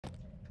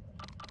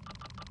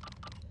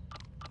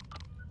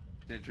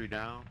Sentry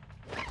down.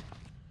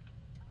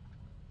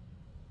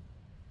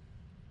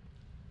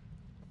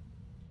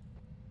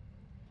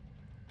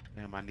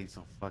 Damn, I need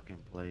some fucking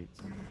plates.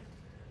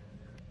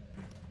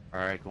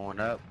 Alright, going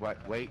up.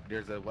 What? Wait,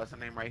 there's a what's the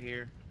name right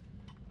here?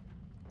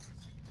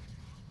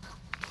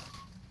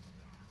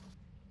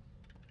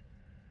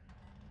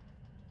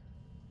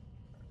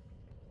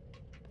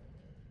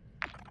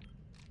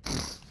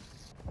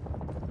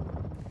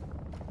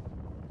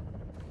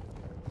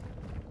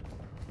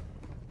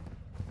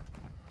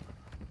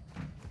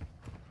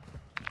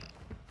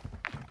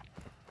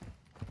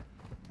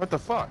 What the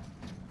fuck?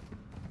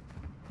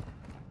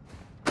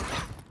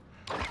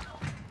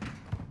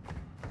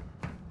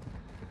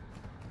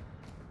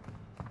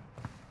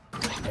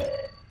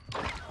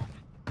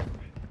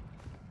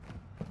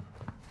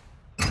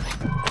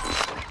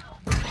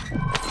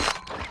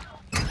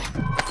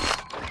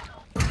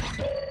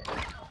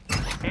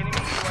 Enemy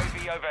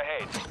UAV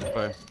overhead.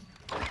 Okay.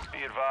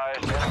 Be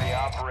advised, enemy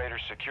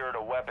operators secured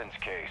a weapons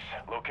case.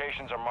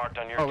 Locations are marked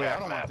on your Oh wait, I attack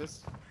don't map. want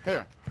this.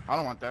 Here, I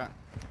don't want that.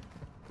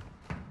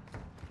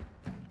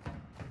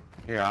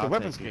 Here, I'll The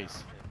weapons take it.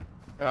 case.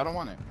 Yeah, I don't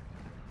want it.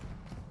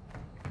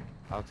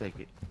 I'll take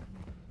it.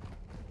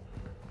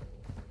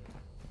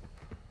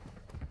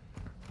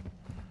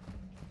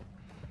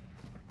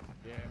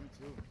 Yeah, me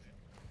too.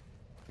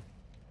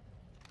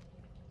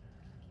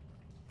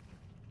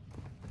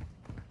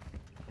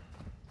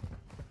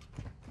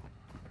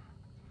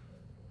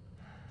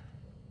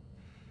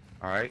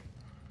 Alright,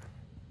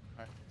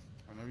 Alright.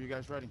 Whenever you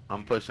guys ready.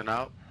 I'm pushing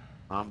out.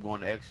 I'm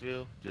going to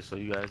exfil, just so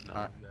you guys know.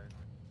 Alright.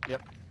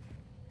 Yep.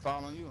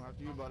 Following you,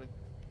 after you, buddy.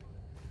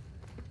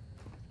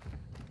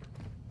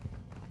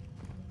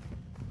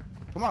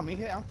 Come on,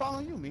 meathead. I'm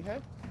following you,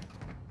 meathead.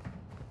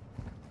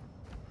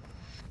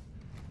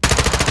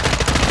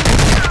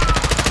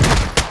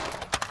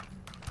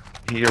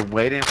 You're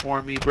waiting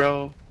for me,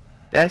 bro?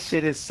 That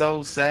shit is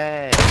so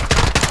sad.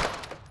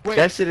 Wait,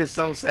 That shit is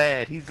so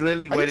sad. He's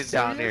literally Are you waiting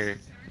down there.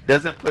 serious?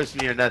 Doesn't push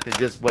me or nothing,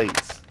 just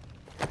waits.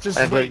 just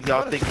And wait. but y'all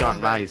What a think y'all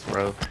scumbag. nice,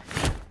 bro.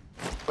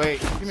 Wait,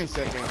 give me a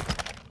second.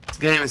 This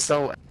game is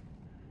so...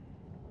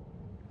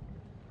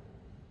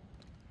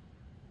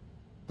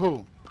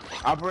 Who?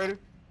 Operator?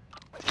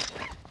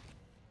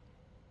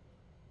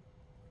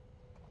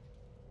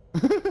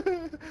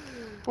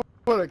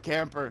 What a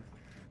camper.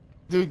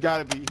 Dude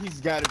he's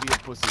gotta be a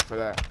pussy for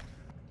that.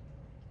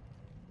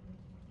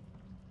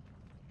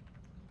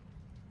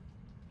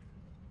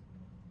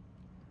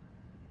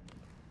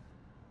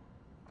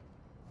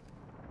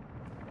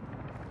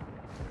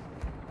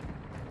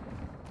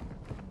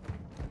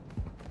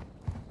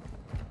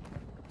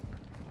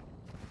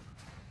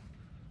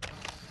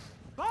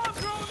 Bomb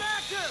drone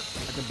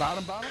active! At the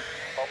bottom?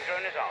 Bomb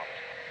drone is armed.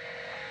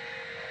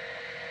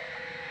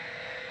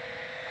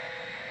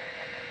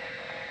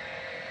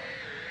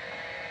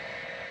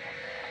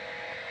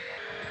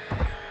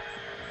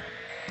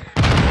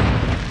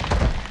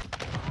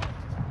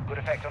 Good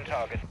effect on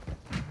target.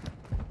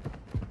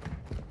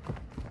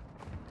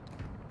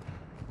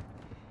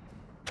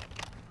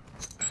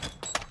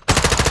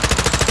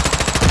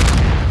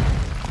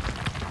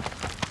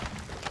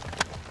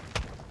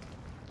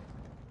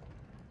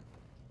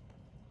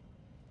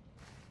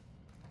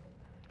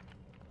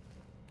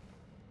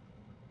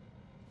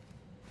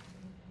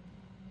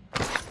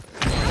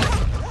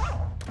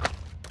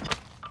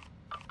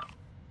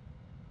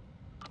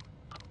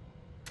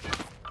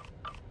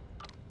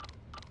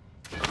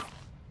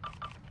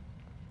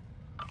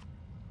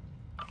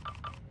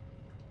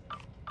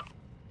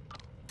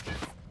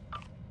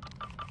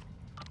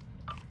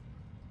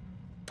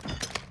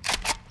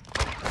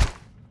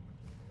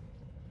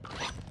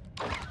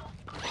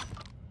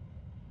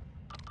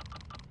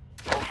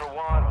 Ultra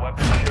One,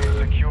 weapons shield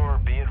secure.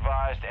 Be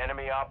advised,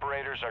 enemy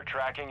operators are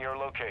tracking your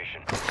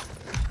location.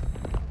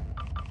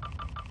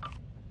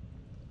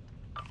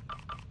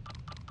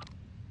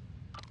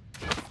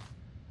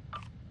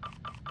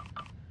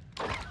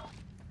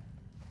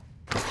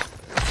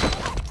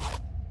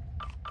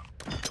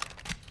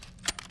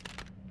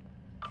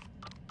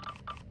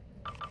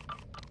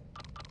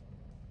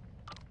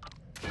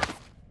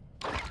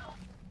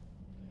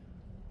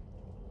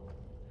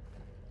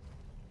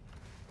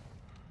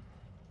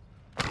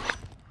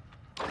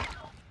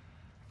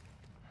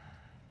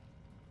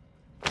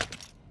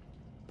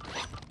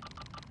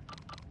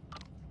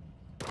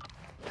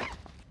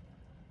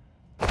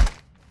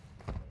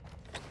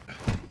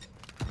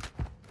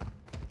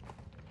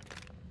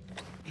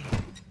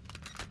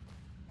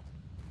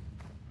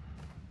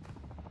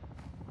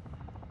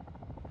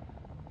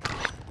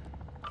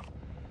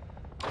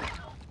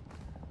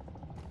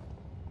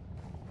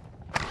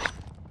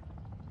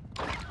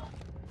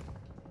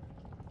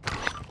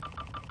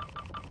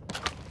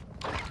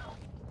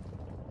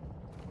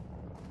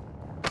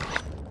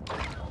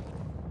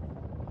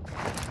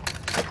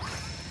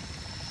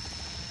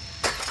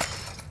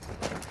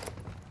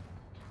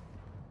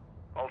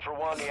 Ultra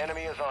One, the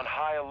enemy is on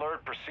high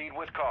alert. Proceed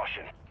with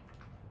caution.